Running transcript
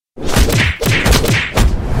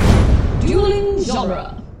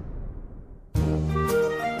genre.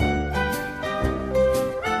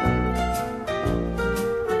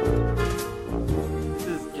 This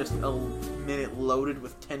is just a minute loaded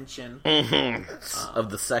with tension. Of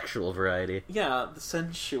the sexual variety. Yeah, the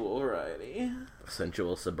sensual variety.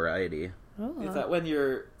 Sensual sobriety. Is that when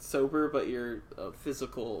you're sober but you're a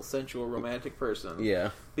physical, sensual, romantic person? Yeah,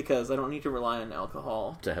 Because I don't need to rely on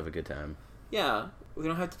alcohol. to have a good time. Yeah, we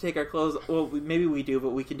don't have to take our clothes. Well, maybe we do, but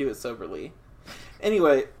we can do it soberly.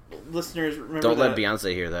 Anyway, listeners, remember Don't let that...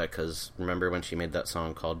 Beyonce hear that, because remember when she made that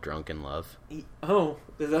song called Drunk in Love? Oh,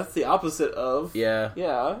 that's the opposite of... Yeah.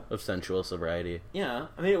 Yeah. Of sensual sobriety. Yeah.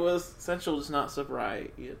 I mean, it was sensual, just not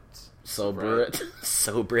sobriety. It's Sobrit.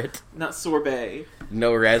 Sobrit. not sorbet.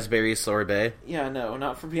 No raspberry sorbet. Yeah, no,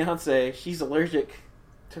 not for Beyonce. She's allergic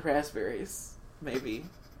to raspberries. Maybe.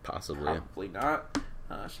 Possibly. Probably not.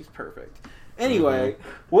 She's perfect. Anyway,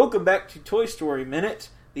 welcome back to Toy Story Minute,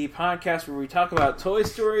 the podcast where we talk about Toy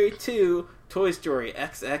Story 2, Toy Story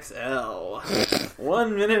XXL.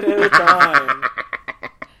 1 minute at a time.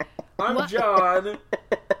 I'm What? John.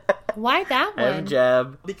 Why that one? I'm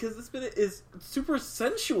Jab. Because this minute is super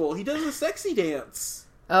sensual. He does a sexy dance.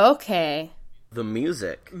 Okay. The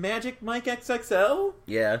music. Magic Mike XXL?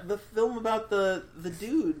 Yeah. The film about the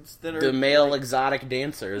dudes that are... The male like, exotic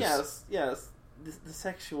dancers. Yes. The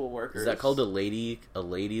sexual workers. Is that called a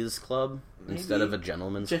ladies club instead Maybe. of a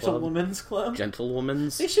gentleman's club? Gentlewomen's Club?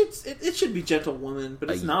 Gentlewoman's? It should be gentlewoman, but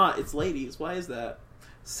it's A- not. It's ladies. Why is that?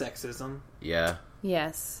 Sexism. Yeah.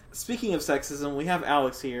 Yes. Speaking of sexism, we have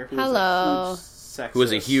Alex here. Who's Hello. A huge sexist. Who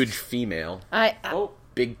is a huge female. Oh,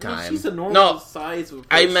 Big I mean, time. she's a normal No, size of a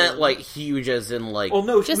I person. meant like huge as in like... Well,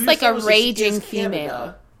 no, Just we like a established that she raging is female.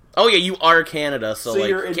 Canada. Oh yeah, you are Canada, so So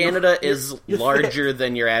you're like in- Canada you're- is you're larger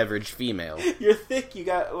than your average female. You're thick. You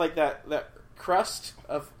got like that crust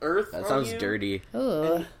of earth. That on sounds you. dirty. Ooh.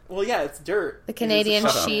 And, well, yeah, it's dirt. The Canadian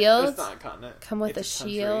It's a continent. shield? It's not a continent. Come with It's a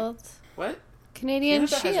country. shield. What? Canadian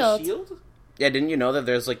Canada shield. Has a shield? Yeah, didn't you know that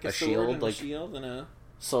there's like a sword shield? and Like a shield and a...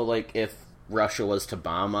 so, like if Russia was to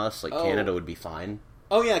bomb us, like Oh. Canada would be fine.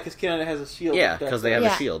 Oh yeah, because Canada has a shield. Yeah, because they have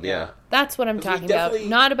Yeah. a shield. Yeah, That's what I'm Because we talking about. definitely-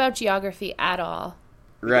 Not about geography at all.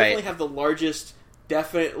 We right. definitely have the largest,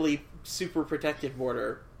 definitely super protected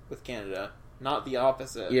border with Canada. Not the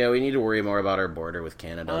opposite. Yeah, we need to worry more about our border with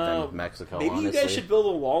Canada Oh, than Mexico. Maybe honestly. you guys should build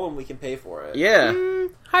a wall and we can pay for it. Yeah.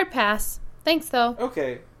 Hard pass. Thanks, though.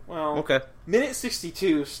 Okay. Well. Okay. Minute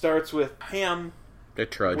 62 starts with Ham They're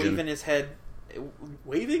trudging, waving his head.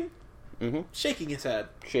 Waving? Mhm. Shaking his head.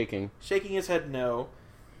 shaking Shaking his head no.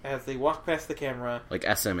 As they walk past the camera. like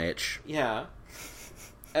SMH. Yeah.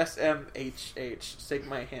 SMHH. Shake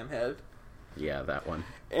my ham head. Yeah, that one.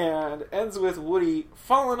 And ends with Woody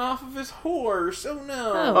falling off of his horse. Oh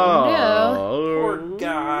no. Oh, Poor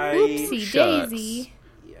guy. no. Oopsie shucks. daisy.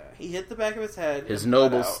 Yeah, he hit the back of his head. His and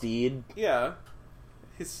bled noble out. steed. Yeah.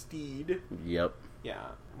 His steed. Yep. Yeah,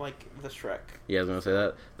 like the Shrek. Yeah, I was gonna say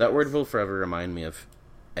that. That word will forever remind me of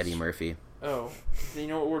Eddie Murphy, Oh, do you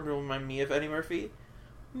know what word will remind me of Eddie Murphy?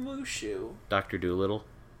 Mushu. Dr. Doolittle.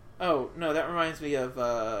 Oh, no, that reminds me of,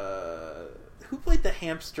 who played the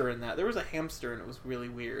hamster in that? There was a hamster and it was really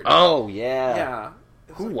weird. Oh yeah. Yeah.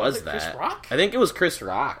 It Who like- was it that? Chris Rock? I think it was Chris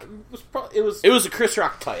Rock. It was It was a Chris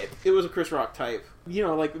Rock type. a Chris Rock type. You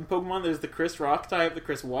know, like in Pokemon, there's the Chris Rock type, the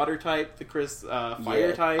Chris Water type, the Chris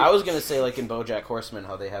Fire type. I was gonna say like in BoJack Horseman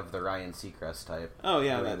how they have the Ryan Seacrest type. Oh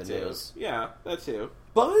yeah, Around that the too. news. Yeah, that too.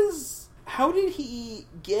 Buzz, how did he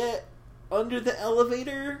get under the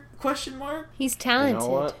elevator? Question mark. He's You talented. know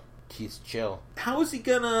what? He's chill. How is he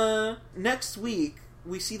gonna next week?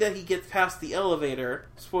 We see that he gets past the elevator.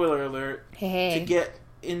 Spoiler alert. Hey. To get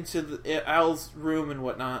into Al's room and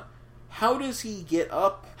whatnot. How does he get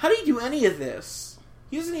up? How do you do any of this?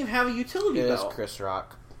 He doesn't even have a utility It is belt. Chris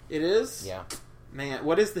Rock. It is? Yeah. Man,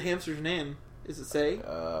 what is the hamster's name? Does it say?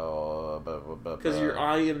 Because you're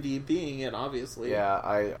IMDbing it, obviously. Yeah,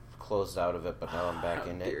 I closed out of it, but now I'm back How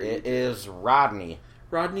in it. dare you It do is Rodney.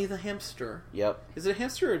 Rodney the hamster. Yep. Is it a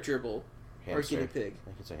hamster or a gerbil? Hamster. Or guinea pig? I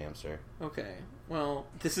think it's a hamster. Okay. Well,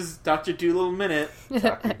 this is Dr. Doolittle Minute.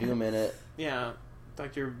 Dr. Doom in it. Yeah.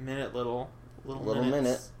 Dr. Minute Little. Little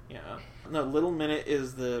Minutes. Yeah. No, Little Minute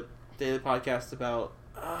is the daily podcast about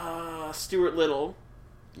Stuart Little.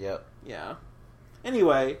 Yep. Yeah.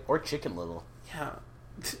 Anyway, Or Chicken Little. yeah.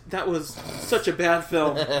 That was such a bad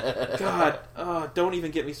film. God. Don't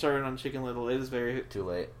even get me started on Chicken Little. It is very... Too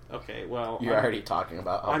late. Okay, well... You're already talking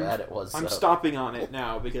about how bad it was. I'm so. stopping on it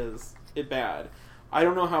now because it's bad. I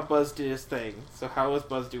don't know how Buzz did his thing. So how does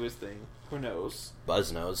Buzz do his thing? Who knows?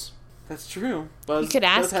 Buzz knows. That's true. Buzz You could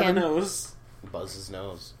ask does have him. a nose. Buzz's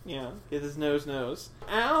nose. Yeah, his nose.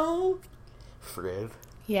 Ow! Fred.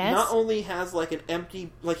 Yes. not only has like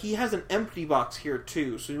he has an empty box here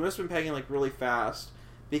too, so he must have been packing like really fast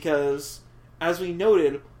because, as we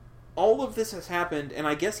noted, all of this has happened, and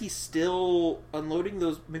I guess he's still unloading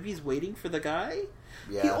those. Maybe he's waiting for the guy.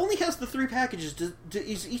 Yeah. He only has the 3 packages.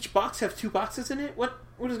 Does each box have 2 boxes in it? What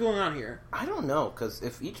is going on here? I don't know, because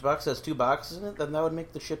if each box has 2 boxes in it, then that would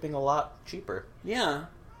make the shipping a lot cheaper. Yeah.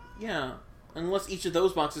 Unless each of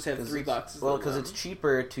those boxes have 3 boxes. Well, because it's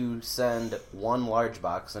cheaper to send 1 large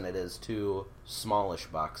box than it is 2 smallish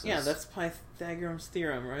boxes. Yeah, that's Pythagoras'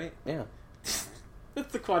 theorem, right? Yeah.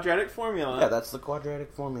 That's the quadratic formula. Yeah, that's the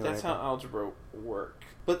quadratic formula. That's how algebra works.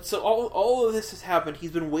 But so all of this has happened.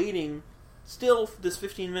 He's been waiting still for this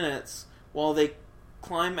 15 minutes while they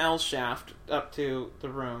climb Al's shaft up to the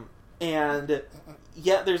room. And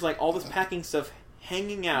yet there's like all this packing stuff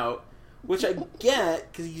hanging out, which I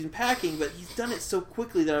get because he's been packing, but he's done it so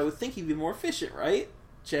quickly that I would think he'd be more efficient, right?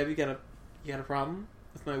 Jeb, you got a problem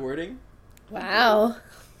with my wording? Wow.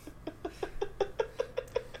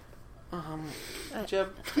 Jeb,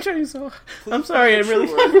 I'm trying so. please I'm sorry. be I'm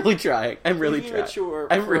really trying. I'm really Please be trying. mature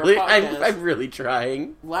I'm for a really. podcast. I'm really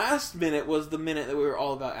trying. Last minute was the minute that we were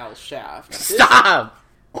all about Al's shaft. Stop.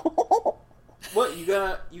 What, you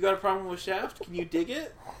got a problem with shaft? Can you dig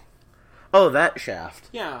it? Oh, that shaft.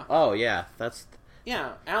 Yeah. Oh, yeah. That's.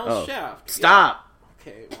 Al's Oh. shaft. Stop.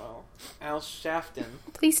 Yeah. Okay, well, Al's shafting.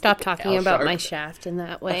 Please stop talking Al about Sharp. my shaft in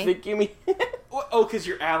that way. I think you mean. Oh, because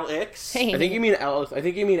you're Alex. Hey. I think you mean Al. I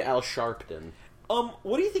think you mean Al Sharpton.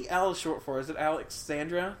 What do you think Al is short for? Is it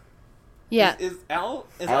Alexandra? Yeah. Is Alex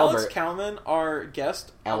Albert. Kalman our guest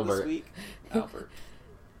this Albert. week? Albert.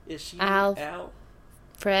 Is she Al.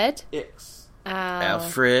 Fred? Ix?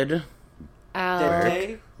 Alfred.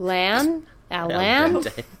 Dente? Lan? Al Alan?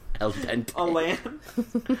 Dente. Al Dente. Alan?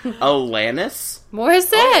 Alanis.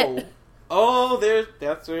 Morissette?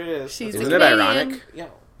 That's where it is. She's Isn't a it Canadian. ironic? Yeah.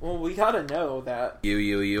 Well, we gotta know that.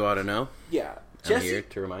 You ought to know. Yeah. I'm Jessie here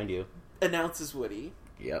to remind you. announces Woody.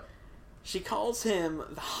 Yep. She calls him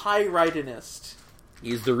the High Ridenist.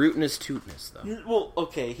 He's the rootinest tootinest, though. Well,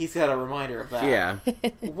 okay, he's got a reminder of that.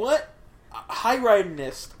 Yeah. What high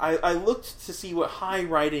ridingist? I looked to see what high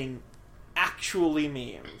riding actually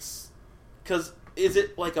means. Because is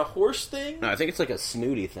it like a horse thing? No, I think it's like a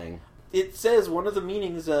snooty thing. It says one of the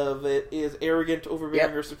meanings of it is arrogant, overbearing,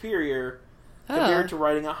 Yep. or superior Oh. compared to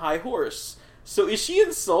riding a high horse. So is she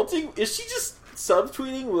insulting? Is she just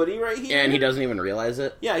subtweeting Woody right here? And he doesn't even realize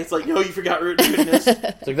it. Yeah, he's like, no, you forgot root and tootiness.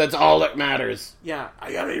 It's like, that's all that matters. Yeah,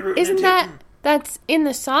 I gotta be root Isn't and that... tootin'. That's in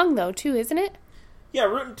the song, though, too, isn't it? Yeah,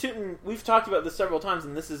 root and tootin', we've talked about this several times,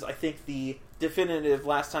 and this is, I think, the definitive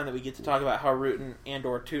last time that we get to talk about how rootin' and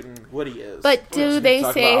or tootin' Woody is. But Well, do so they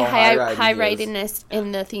talk say about how high-riding high he is. ridiness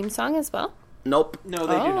in the theme song as well? Nope. No,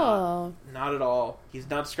 they do not. Oh. Not at all. He's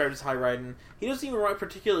not described as high riding. He doesn't even ride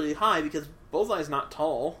particularly high because Bullseye's not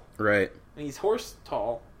tall. Right. And he's horse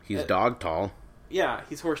tall. He's dog tall. Yeah,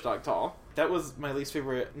 he's horse dog tall. That was my least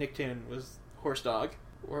favorite Nicktoon was horse dog,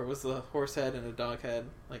 where it was the horse head and a dog head,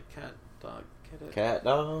 like cat dog. Get it? Cat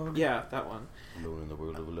dog. Yeah, that one. Alone in the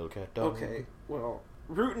world of a little cat dog. Okay, well,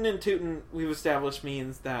 rootin' and tootin' we've established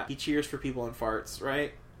means that he cheers for people and farts,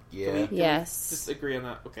 right? Yeah. Yes. Just agree on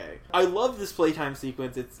that. Okay. I love this playtime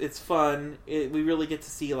sequence. It's fun. We really get to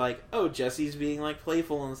see like, oh, Jesse's being like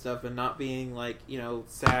playful and stuff, and not being like,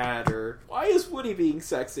 sad or why is Woody being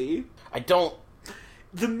sexy? I don't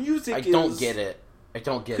The music. get it. I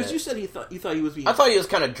don't get it. Because you said you thought he was being. I thought he was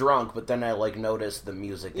kind of drunk, but then I noticed the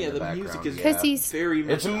music Yeah, in the the background. music is yeah. 'Cause he's- very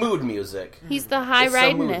much It's mood music. He's the high It's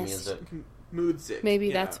some mood ridiness. music. mood-sick. Maybe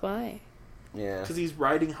yeah. that's why. Yeah. Because he's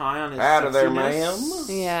riding high on his Out of there, sexiness.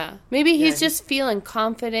 ma'am. Yeah. Maybe Yeah, he's just feeling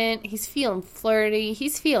confident. He's feeling flirty.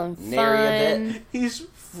 He's feeling Nary a fun. bit. He's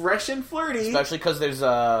fresh and flirty. Especially because there's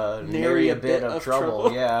nary a bit of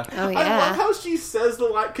trouble. Yeah. Oh, I yeah. love how she says the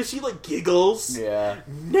line because she like giggles. Yeah.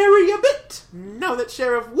 Nary a bit. Now that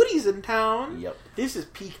Sheriff Woody's in town. Yep. This is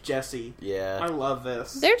peak Jesse. I Yeah. love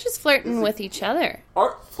this. They're just flirting with each other.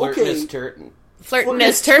 Flirtiness Okay. turtin.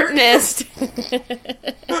 Flirtinest, turtinest.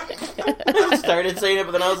 I started saying it,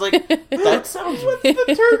 but then I was like, that sounds. What's the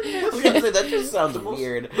I was gonna turtness? say, that just sounds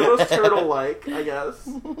weird. The most turtle-like, I guess.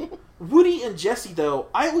 Woody and Jesse, though,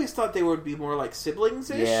 I always thought they would be more like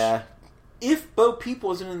siblings-ish. Yeah. If Bo Peep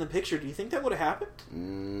wasn't in the picture, do you think that would have happened?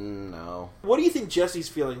 No. What do you think Jesse's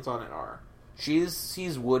feelings on it are? She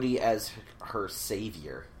sees Woody as her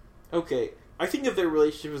savior. Okay, I think of their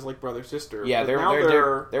relationship as like brother-sister. Yeah, but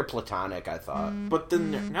now they're platonic, I thought. But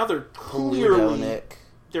then now they're clearly Plutonic.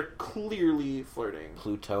 they're clearly flirting.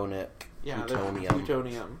 Plutonic. Yeah, Plutonium. they're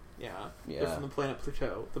plutonium. Yeah, they're Yeah. from the planet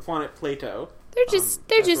Pluto. The planet Plato. They're just that's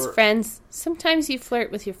they're just where- friends. Sometimes you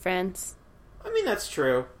flirt with your friends. I mean, that's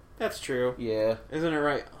true. That's true. Yeah. Isn't it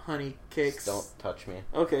right, honey cakes? Don't touch me.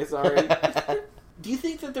 Okay, sorry. Do you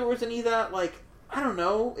think that there was any of that, like, I don't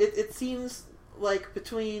know, it seems like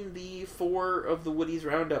between the 4 of the Woody's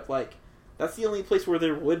Roundup, like, that's the only place where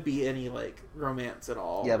there would be any, like, romance at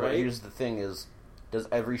all, Yeah, but right? here's the thing is, does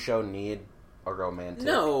every show need a romantic?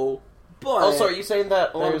 No, but... Also, are you saying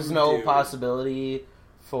that Oh, there's no dude. possibility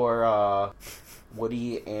for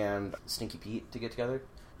Woody and Stinky Pete to get together?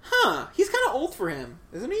 Huh, he's kind of old for him,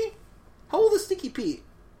 isn't he? How old is Stinky Pete?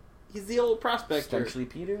 He's the old prospector. Potentially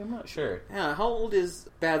Peter? I'm not sure. Yeah, how old is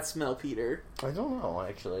Bad Smell Peter? I don't know,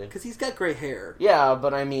 actually. Because he's got gray hair. Yeah,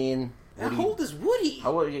 but I mean... How old is Woody? Yeah, I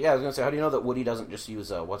was gonna say, how do you know that Woody doesn't just use,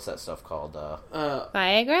 what's that stuff called?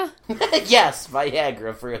 Viagra? Yes,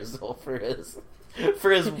 Viagra for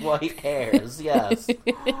his white hairs, yes.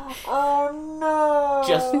 Oh no!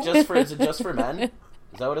 Just for men?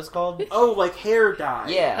 Is that what it's called? Oh, like hair dye.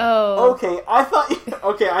 Yeah. Oh. Okay, I thought...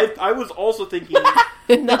 Okay, I was also thinking...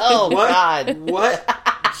 No, What? God. What?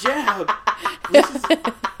 Jeb! This is...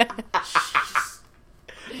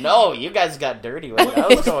 No, you guys got dirty with it.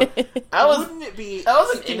 Wouldn't it be that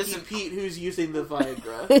was an Stinky innocent- Pete who's using the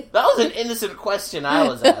Viagra? That was an innocent question I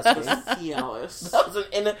was asking.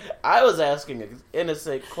 Cialis. I was asking an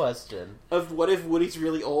innocent question. Of what if Woody's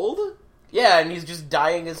really old? Yeah, and he's just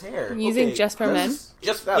dyeing his hair. Using Okay, just for men? let's-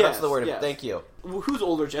 Just that's Yes, the word. yes. Thank you. Who's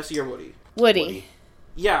older, Jesse or Woody? Woody.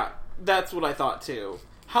 Yeah, that's what I thought too.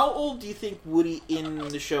 How old do you think Woody in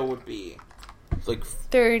the show would be? It's like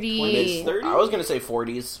 30. 30s? I was gonna say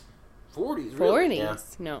 40s. 40s, really? 40s? Yeah.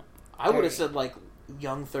 No. I would have 30. said like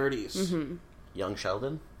young 30s. Mm-hmm. Young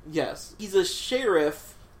Sheldon. Yes. He's a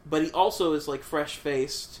sheriff, but he also is like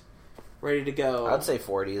fresh-faced, ready to go. I'd say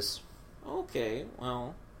 40s. Okay,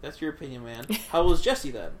 well, that's your opinion, man. How old is Jesse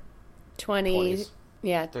then? 20. 20s.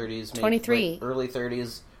 Yeah. 30s. Maybe, 23. like, early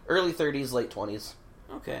 30s. Early 30s, late 20s.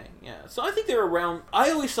 Okay, yeah. So I think they're around... I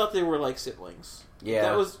always thought they were like siblings. Yeah.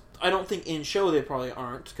 That was... I don't think in show they probably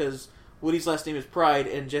aren't, because Woody's last name is Pride,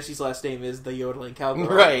 and Jesse's last name is the yodeling cowboy.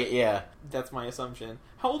 Right, yeah. That's my assumption.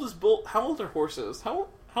 How old is Bull? How old are horses? How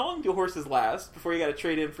long do horses last before you got to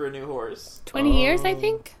trade in for a new horse? 20 years, I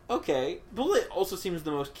think? Okay, Bullet also seems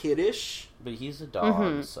the most kiddish. But he's a dog,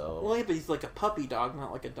 Mhm. so... Well, yeah, but he's like a puppy dog,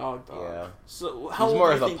 not like a dog. Yeah. So how He's old more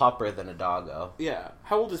do of you a think... pupper than a doggo. Yeah.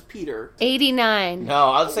 How old is Peter? 89.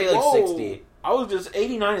 No, I'd say like Whoa. 60. I was just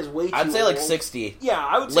 89 is way too I'd say like old. 60. Yeah,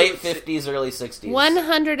 I would say Late like 50s, early 60s.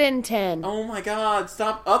 110. Oh my god!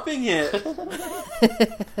 Stop upping it.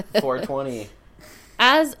 420.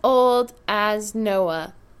 As old as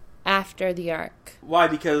Noah after the ark. Why?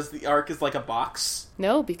 Because the Ark is like a box.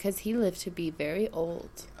 No, because he lived to be very old.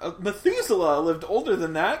 Methuselah lived older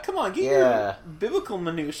than that. Come on, get Yeah. your biblical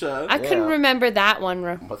minutia. I couldn't Yeah. remember that one.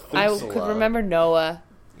 I Methuselah. could remember Noah.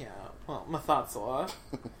 Yeah, well, Methuselah.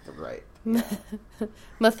 Right.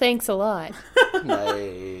 Ma, thanks a lot.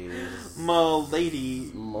 Nice.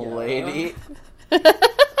 M'lady. M'lady.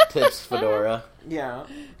 Tips Fedora. Yeah.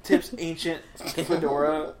 Tips ancient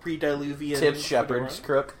fedora, pre-diluvian. Tips Shepherd's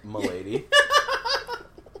fedora. Crook. M'lady.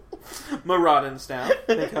 Maraudin staff.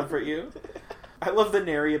 They comfort you. I love the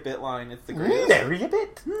nary a bit line. It's the greatest. Nary a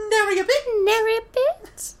bit. Nary a bit. Nary a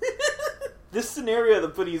bit. This scenario,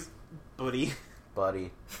 Buddy.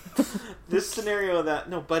 Buddy. This scenario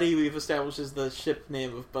Buddy we've established is the ship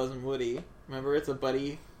name of Buzz and Woody. Remember, it's a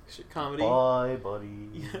buddy comedy. Bye, buddy.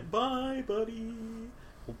 Yeah, bye, buddy.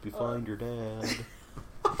 Hope you find your dad.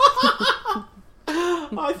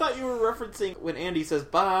 I thought you were referencing when Andy says,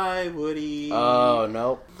 bye, Woody. Oh,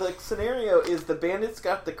 nope. The scenario is the bandits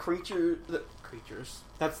got the creatures.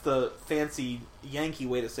 That's the fancy Yankee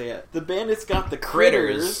way to say it. The bandits got the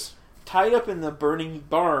critters tied up in the burning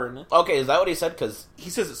barn. Okay, is that what he said? Because He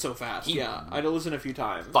says it so fast. He- Yeah, I had to listen a few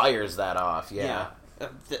times. fires that off, yeah. Yeah.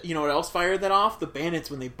 You know what else fired that off? The bandits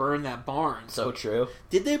when they burned that barn. So true.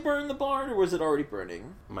 Did they burn the barn or was it already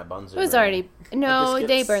burning? My buns are It was burning. already... No, biscuits?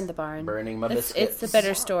 they burned the barn. Burning my It's biscuits. the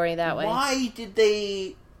better story that way. Why did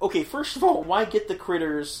they... Okay, first of all, why get the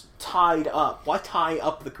critters tied up? Why tie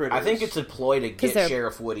up the critters? I think it's a ploy to 'Cause get they're-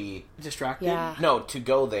 Sheriff Woody. distracted. Yeah. No, to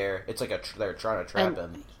go there. It's like they're trying to trap And-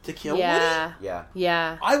 him. To kill Yeah. Woody? Yeah.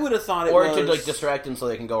 Yeah. I would have thought it Or was... to like distract him so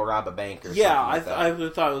they can go rob a bank or Yeah, something like that. I would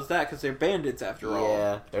have thought it was that because they're bandits after all.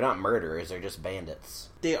 Yeah, they're not murderers. They're just bandits.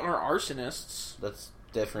 They are arsonists. That's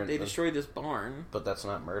different. They destroyed this barn. But that's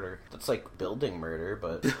not murder. That's like building murder.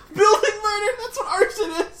 But Building murder? That's what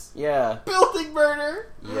arson is! yeah, Building murder!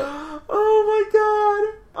 Yep. Oh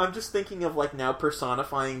my god! I'm just thinking of like now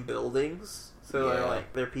personifying buildings. So Yeah.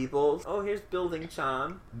 they're people. Oh, here's Building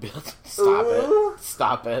Chan. Stop Ooh. it.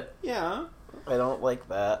 Stop it. Yeah. I don't like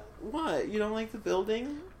that. What? You don't like the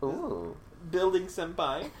building? Ooh. Building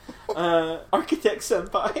senpai. Architect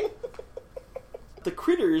senpai. The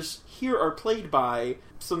critters here are played by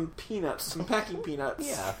some peanuts, some packing peanuts.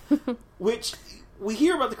 Yeah. Which, we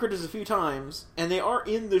hear about the critters a few times, and they are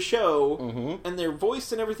in the show, Mm-hmm. and they're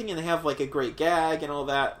voiced and everything, and they have, like, a great gag and all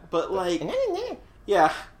that, but, like,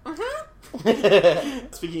 yeah.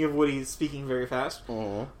 Speaking of Woody speaking very fast.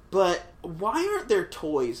 Mm-hmm. But why aren't there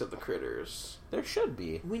toys of the critters? There should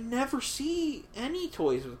be. We never see any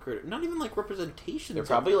toys of the critters. Not even, like, representations. They're of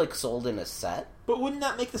probably, them. like, sold in a set. But wouldn't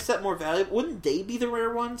that make the set more valuable? Wouldn't they be the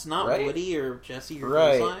rare ones? Not Right. Woody or Jesse or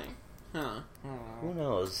Right. Bullseye? Huh. Who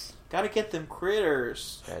knows? Gotta get them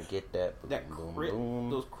critters. Gotta get that boom, That boom, crit. boom.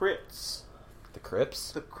 Those crits. The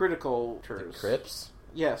Crips? The critical The ters. Crips?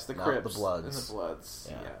 Yes, the Not crips. the Bloods. And the Bloods.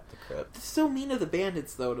 Yeah, Yeah. the Crips. It's so mean of the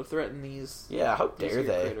bandits, though, to threaten these. Yeah, how these dare here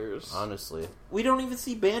they? critters. Honestly. We don't even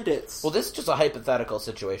see bandits. Well, this is just a hypothetical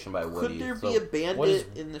situation by Woody. Could there so be a what is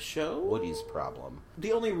bandit in the show? Woody's problem?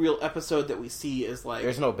 The only real episode that we see is like...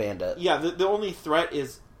 There's no bandit. Yeah, the only threat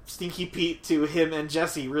is Stinky Pete to him and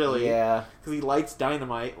Jesse, really. Yeah, Because he lights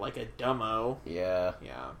dynamite like a dumbo. yeah.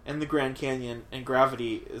 Yeah. And the Grand Canyon and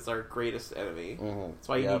gravity is our greatest enemy. Mm-hmm. That's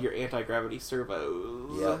why you need your anti-gravity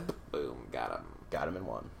servos. Yep. Boom, got him. Got him in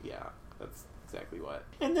one. Yeah, that's exactly what.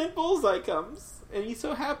 And then Bullseye comes, and he's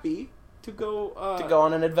so happy to go... To go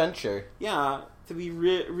on an adventure. Yeah, to be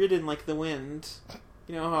ridden like the wind.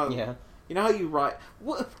 You know how... Yeah. You know how you ride...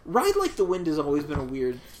 Ride like the wind has always been a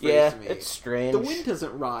weird phrase Yeah, to me. it's strange. The wind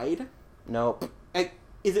doesn't ride. Nope.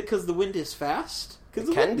 Is it because the wind is fast? Because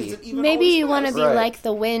It the can wind be. isn't even Maybe always you want to fast. be Right. like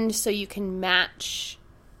the wind so you can match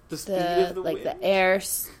the speed the of the like wind. the air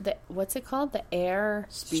what's it called? The air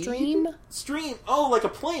Speed? stream? Stream. Oh, like a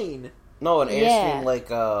plane. No, an Yeah. Airstream like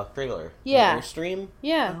a trailer. Yeah. An Airstream? I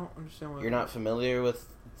Yeah. don't understand what You're not familiar with...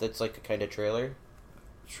 That's like a kind of trailer?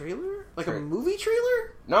 trailer? Like a Tra- movie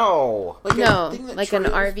trailer? No! Like No, a thing that like an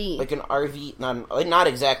trails? RV. Like an RV... Not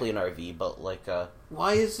exactly an RV, but like a...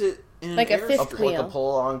 Why is it in Like an a airstream? fifth Like a wheel.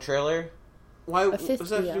 pull-along trailer? Why? a What fifth does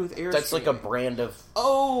that have to wheel. do with air? That's like a streaming? brand of...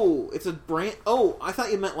 Oh, it's a brand. Oh, I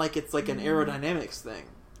thought you meant like it's like an aerodynamics thing.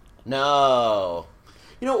 No.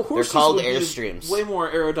 You know, horses called would be Airstreams. way more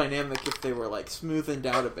aerodynamic if they were like smoothened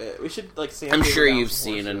out a bit. We should like sand. I'm sure down you've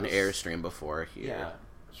some seen an horses. Airstream before here. Yeah,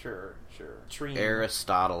 sure. Stream.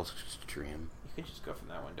 Aristotle Stream. You can just go from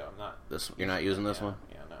that window. I'm not. You're not using this yeah, one?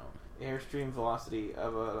 Yeah, no. Airstream velocity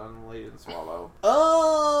of an unladen swallow.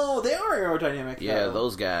 Oh, they are aerodynamic. Yeah, though.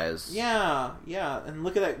 those guys. Yeah, and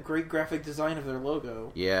look at that great graphic design of their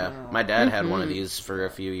logo. Yeah. Wow. My dad had one of these for a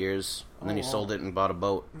few years, and then he Oh. sold it and bought a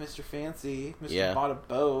boat. Mr. Fancy, Mr. Yeah. bought a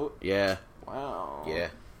boat. Yeah. Wow. Yeah.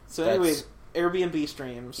 So That's- anyway, Airbnb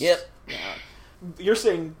streams. Yep. Yeah. You're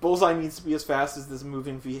saying Bullseye needs to be as fast as this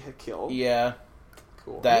moving vehicle. Yeah.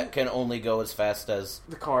 Cool. That can only go as fast as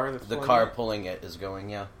the car. That's the pulling car it. pulling it is going,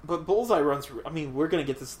 yeah. But Bullseye runs. I mean, we're gonna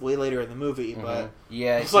get this way later in the movie, but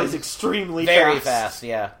Yeah. Bullseye's he's extremely very fast,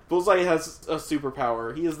 yeah. Bullseye has a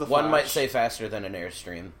superpower. He is the One Flash. might say faster than an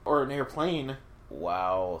Airstream. or an airplane,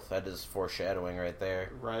 Wow, that is foreshadowing right there.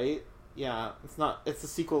 right? Yeah, it's not. It's the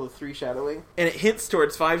sequel to 3 Shadowing, and it hints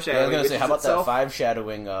towards 5 Yeah, I was Shadowing. gonna which say, is how about itself- that 5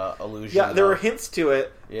 shadowing illusion? Yeah, there were hints to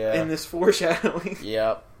it Yeah. in this 4 Shadowing.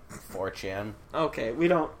 Yep. 4chan. Okay, we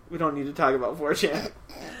don't need to talk about 4chan.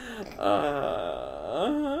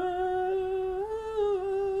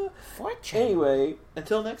 4chan. Anyway,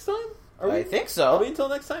 until next time. I think Are so. we until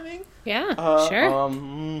next timing? Yeah. Uh,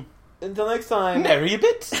 sure. Until next time. Merry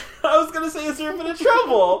bit. I was gonna say, is there a bit of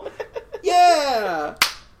trouble? Yeah.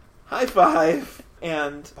 High five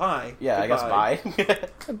and bye. Yeah, Goodbye. I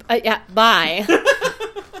guess bye. Yeah. Bye.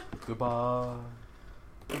 Goodbye.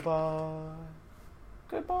 Goodbye.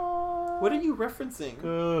 Goodbye. What are you referencing?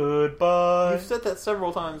 Goodbye. You've said that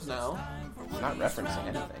several times now. Not referencing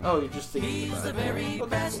anything. Oh, you're just singing. He's about the it. very Okay,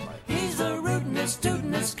 best. bye. He's the rootinest,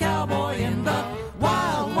 tootinest cowboy in the